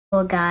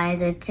Well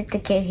guys, it's the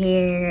kid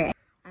here.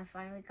 I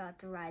finally got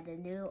to ride the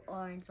new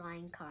Orange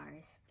Line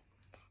cars.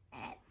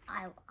 And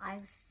I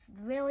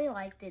really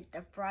liked it.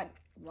 The front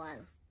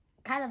was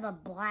kind of a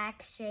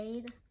black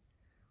shade,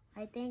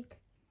 I think.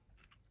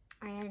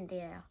 And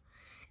there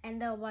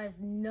was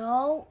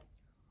no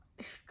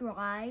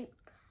stripe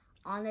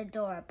on the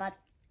door, but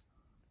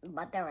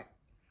there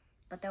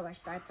were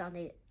stripes on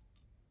the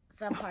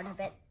some part of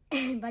it.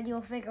 But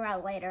you'll figure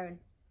out later.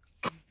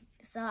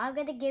 So I'm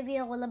gonna give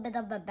you a little bit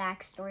of a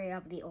backstory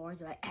of the Orange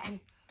Line.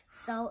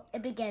 So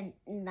it began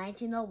in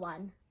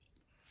 1901,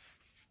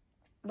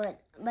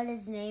 but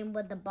its name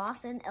was the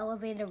Boston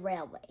Elevated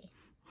Railway.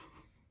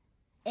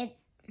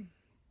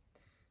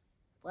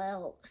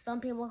 Some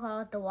people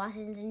call it the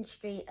Washington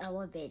Street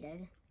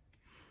Elevated,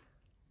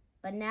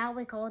 but now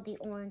we call it the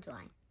Orange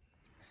Line.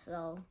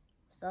 So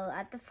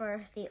at the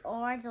first, the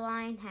Orange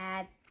Line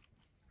had,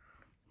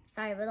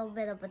 a little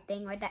bit of a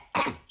thing right there.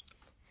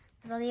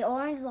 So the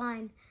Orange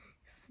Line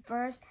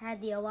first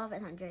had the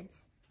 1100s,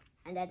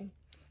 and then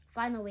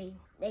finally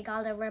they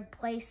got a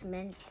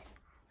replacement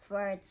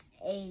for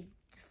the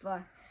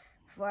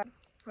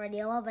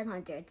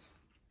 1100s.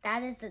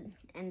 That is the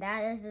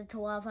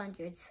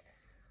 1200s.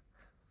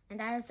 And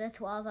that is the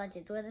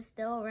 1200s, which is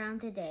still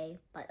around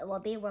today, but it will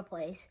be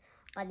replaced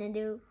by the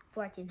new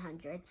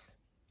 1400s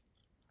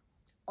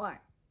or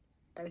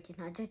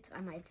 1300s.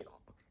 I might do.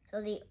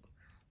 But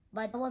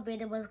the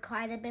elevator was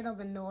quite a bit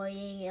of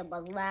annoying. It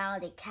was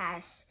loud.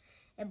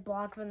 It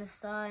blocked from the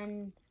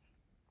sun.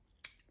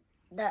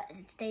 The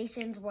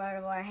stations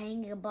were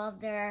hanging above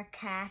there,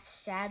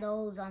 cast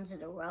shadows onto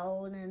the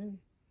road and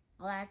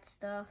all that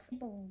stuff.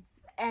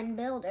 And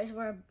builders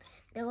were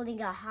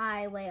building a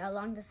highway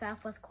along the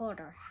southwest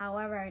corridor.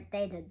 However,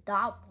 they did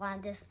not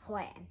want this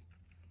plan.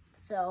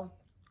 So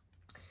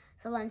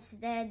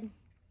instead,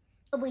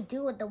 what we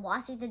do with the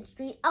Washington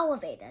Street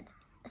Elevated?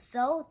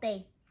 So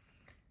they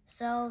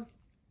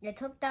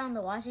took down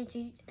the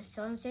Washington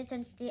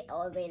Street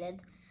Elevated,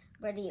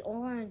 where the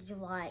Orange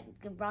Line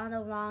run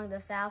along the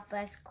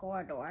southwest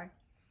corridor.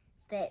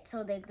 They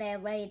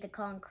laid the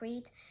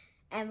concrete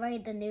and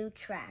laid the new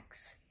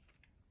tracks.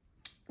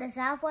 The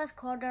southwest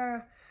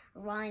corridor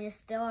line is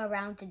still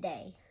around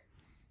today,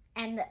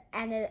 and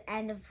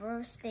the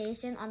first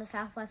station on the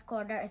southwest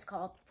corridor is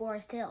called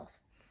Forest Hills.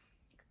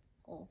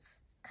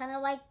 Kind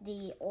of like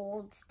the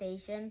old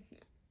station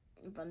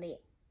from the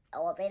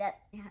elevator.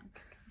 I have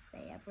to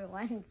say,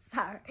 everyone.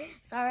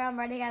 Sorry, I'm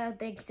running out of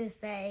things to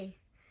say.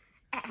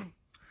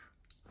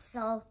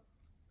 So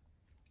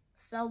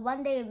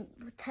when they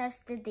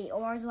tested the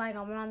Orange Line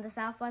around the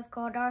southwest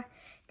corridor,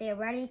 they were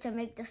ready to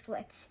make the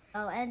switch.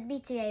 So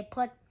MBTA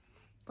put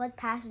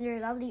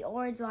passengers of the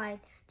Orange Line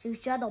to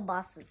shuttle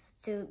buses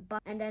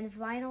and then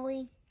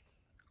finally,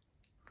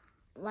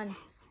 when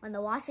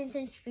the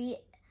Washington Street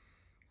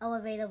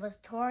Elevator was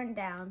torn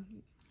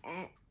down,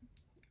 and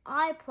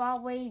I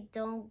probably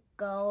don't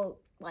go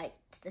to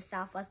the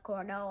southwest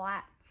corridor a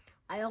lot.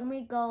 I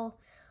only go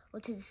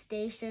to the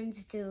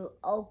stations to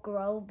Oak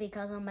Grove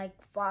because I'm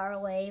far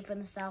away from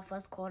the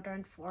southwest corridor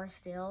and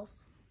Forest Hills.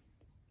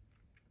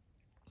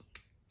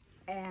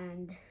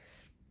 And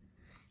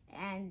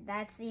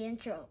that's the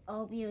intro. I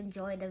hope you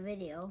enjoyed the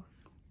video.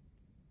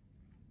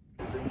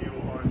 It's a new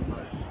Orange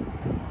Line.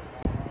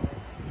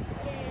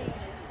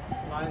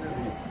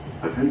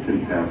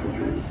 Attention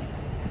passengers.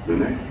 The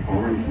next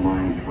Orange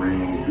Line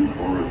train to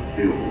Forest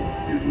Hills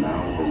is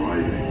now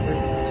arriving.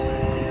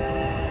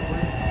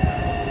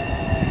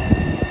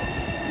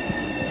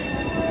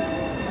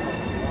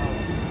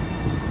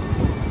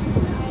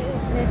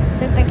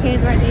 It's the kid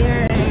right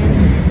here,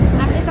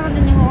 and I'm just on the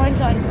new Orange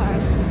Line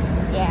cars.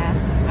 Yeah,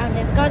 I'm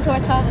just going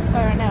towards Sullivan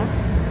Square right now.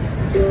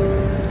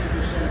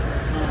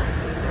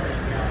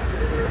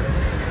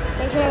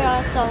 Make sure you're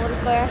at Sullivan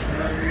Square.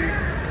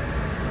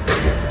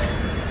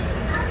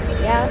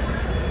 Yeah.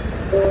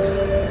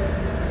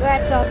 We're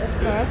at Sullivan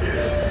Square.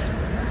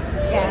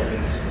 Yeah.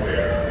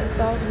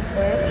 Sullivan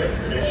Square.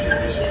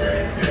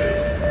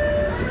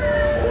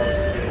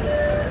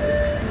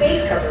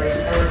 Face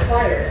coverings are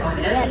required on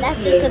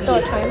MBTA the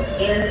door turn.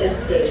 and in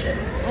stations.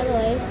 By the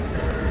way,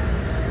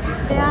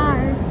 they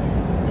are.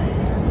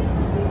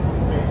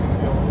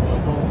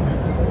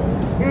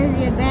 There's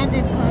the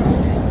abandoned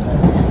post.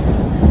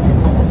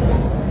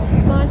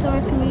 Going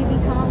towards Community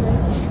College.